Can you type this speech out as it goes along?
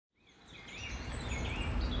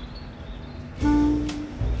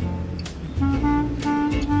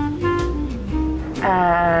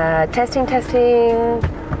Testing, testing.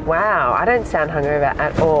 Wow, I don't sound hungover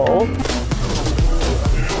at all.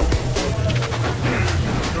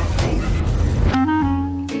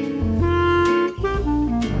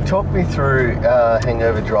 Talk me through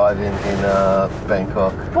hangover driving in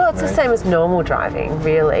Bangkok. Well, it's the same as normal driving,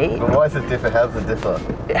 really. But why does it differ? How does it differ?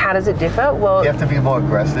 How does it differ? Well, You have to be more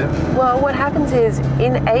aggressive. well, what happens is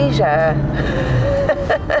in Asia,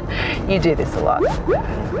 you do this a lot.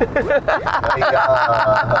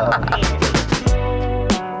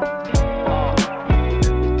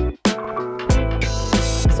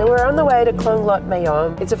 So we're on the way to Khlong Lat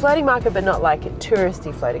Mayom. It's a floating market, but not like a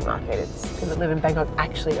touristy floating market. It's people that live in Bangkok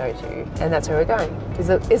actually go to, and that's where we're going. Is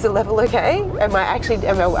the level okay?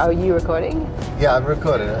 Are you recording? Yeah, I'm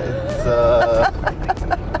recording. It's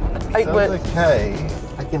sounds okay.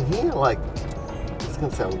 I can hear like, it's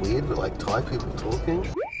gonna sound weird, but like Thai people talking.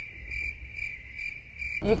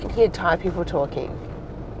 You can hear Thai people talking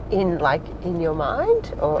in your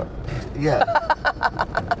mind, or? Yeah.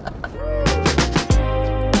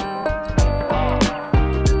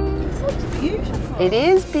 It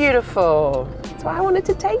is beautiful. That's why I wanted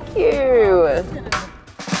to take you.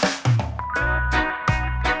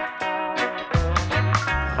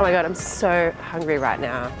 Oh my God, I'm so hungry right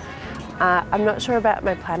now. I'm not sure about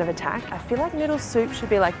my plan of attack. I feel like noodle soup should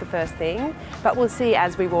be like the first thing, but we'll see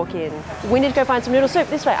as we walk in. We need to go find some noodle soup.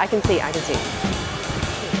 This way, I can see. It's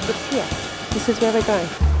here. This is where we're going.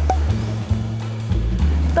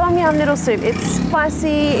 Tom yum noodle soup. It's spicy,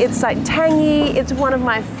 it's like tangy, it's one of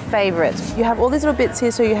my favorites. You have all these little bits here,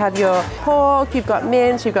 so you have your pork, you've got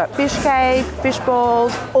mince, you've got fish cake, fish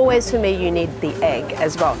balls. Always for me, you need the egg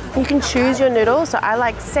as well. You can choose your noodles, so I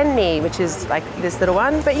like sen mi, which is like this little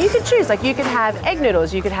one, but you could choose, like you could have egg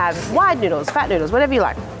noodles, you could have wide noodles, fat noodles, whatever you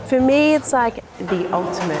like. For me, it's like the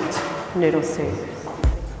ultimate noodle soup.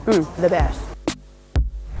 The best.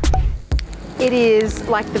 It is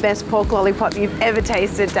like the best pork lollipop you've ever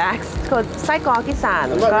tasted, Dax. It's called Sai Kok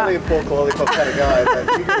Isan. I'm not really a pork lollipop kind of guy,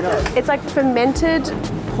 but you can know. It's like fermented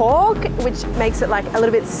pork, which makes it like a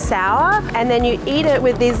little bit sour, and then you eat it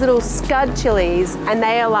with these little scud chilies, and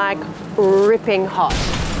they are like ripping hot,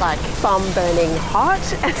 like bum burning hot.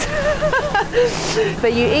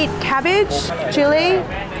 But you eat cabbage, chili,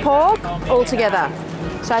 pork all together.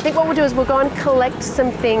 So I think what we'll do is we'll go and collect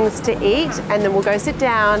some things to eat, and then we'll go sit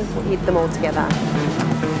down, we'll eat them all together.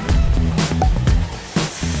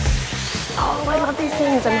 Oh, I love these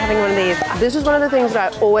things. I'm having one of these. This is one of the things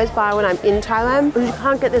that I always buy when I'm in Thailand, because you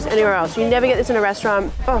can't get this anywhere else. You never get this in a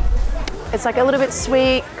restaurant. Oh, it's like a little bit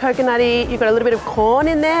sweet, coconutty. You've got a little bit of corn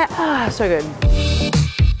in there. Ah, so good.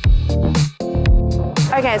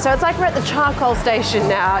 Okay, so it's like we're at the charcoal station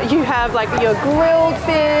now. You have like your grilled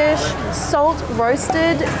fish, salt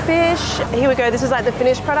roasted fish. Here we go, this is like the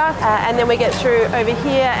finished product. And then we get through over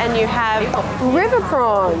here and you have river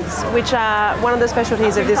prawns, which are one of the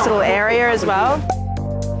specialties of this little area as well.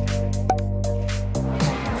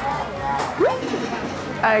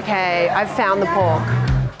 Okay, I've found the pork.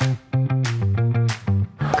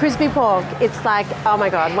 Crispy pork, it's like, oh my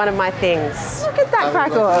God, one of my things. Look at that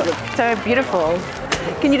crackle, so beautiful.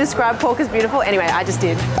 Can you describe pork as beautiful? Anyway, I just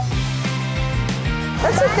did.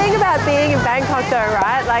 That's the thing about being in Bangkok though,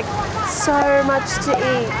 right? Like, so much to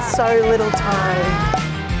eat, so little time.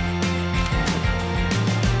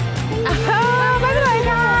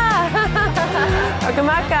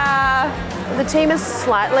 The team is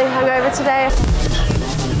slightly hungover today.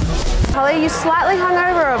 Holly, are you slightly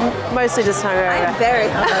hungover or mostly just hungover? I'm very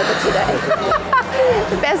hungover today.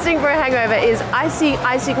 The best thing for a hangover is icy,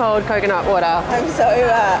 icy cold coconut water. I'm so,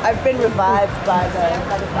 I've been revived by the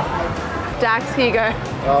vibe. Dax, here you go.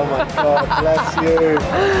 Oh my God, bless you.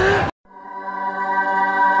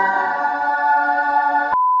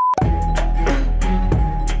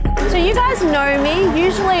 So you guys know me,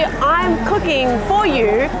 usually I'm cooking for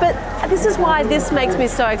you, but this is why this makes me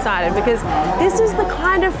so excited, because this is the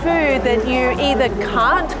kind of food that you either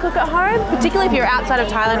can't cook at home, particularly if you're outside of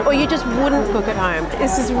Thailand, or you just wouldn't cook at home.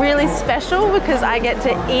 This is really special because I get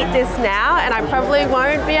to eat this now, and I probably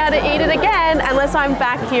won't be able to eat it again unless I'm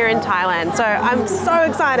back here in Thailand. So I'm so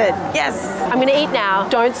excited. Yes, I'm gonna eat now.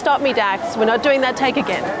 Don't stop me, Dax. We're not doing that take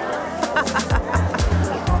again.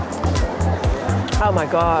 Oh my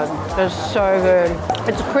God, they're so good.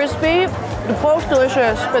 It's crispy. The pork's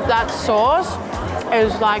delicious, but that sauce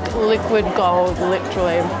is like liquid gold,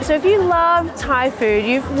 literally. So if you love Thai food,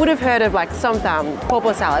 you would have heard of like somtam,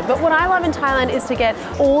 pawpaw salad. But what I love in Thailand is to get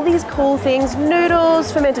all these cool things,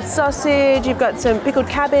 noodles, fermented sausage, you've got some pickled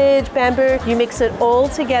cabbage, bamboo. You mix it all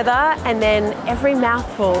together and then every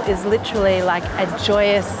mouthful is literally like a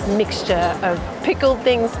joyous mixture of pickled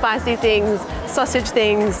things, spicy things, sausage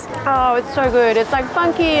things. Oh, it's so good. It's like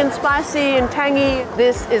funky and spicy and tangy.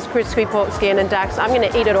 This is crispy pork skin, and Dax, I'm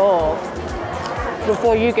gonna eat it all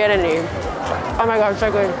before you get any. Oh my God,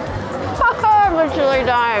 so good. I'm literally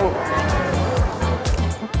dying.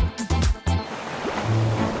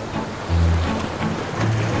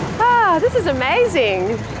 Ah, this is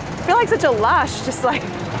amazing. I feel like such a lush, just like,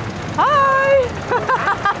 hi.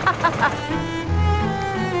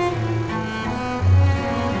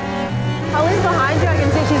 Ali's behind you, I can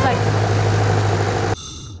see she's like,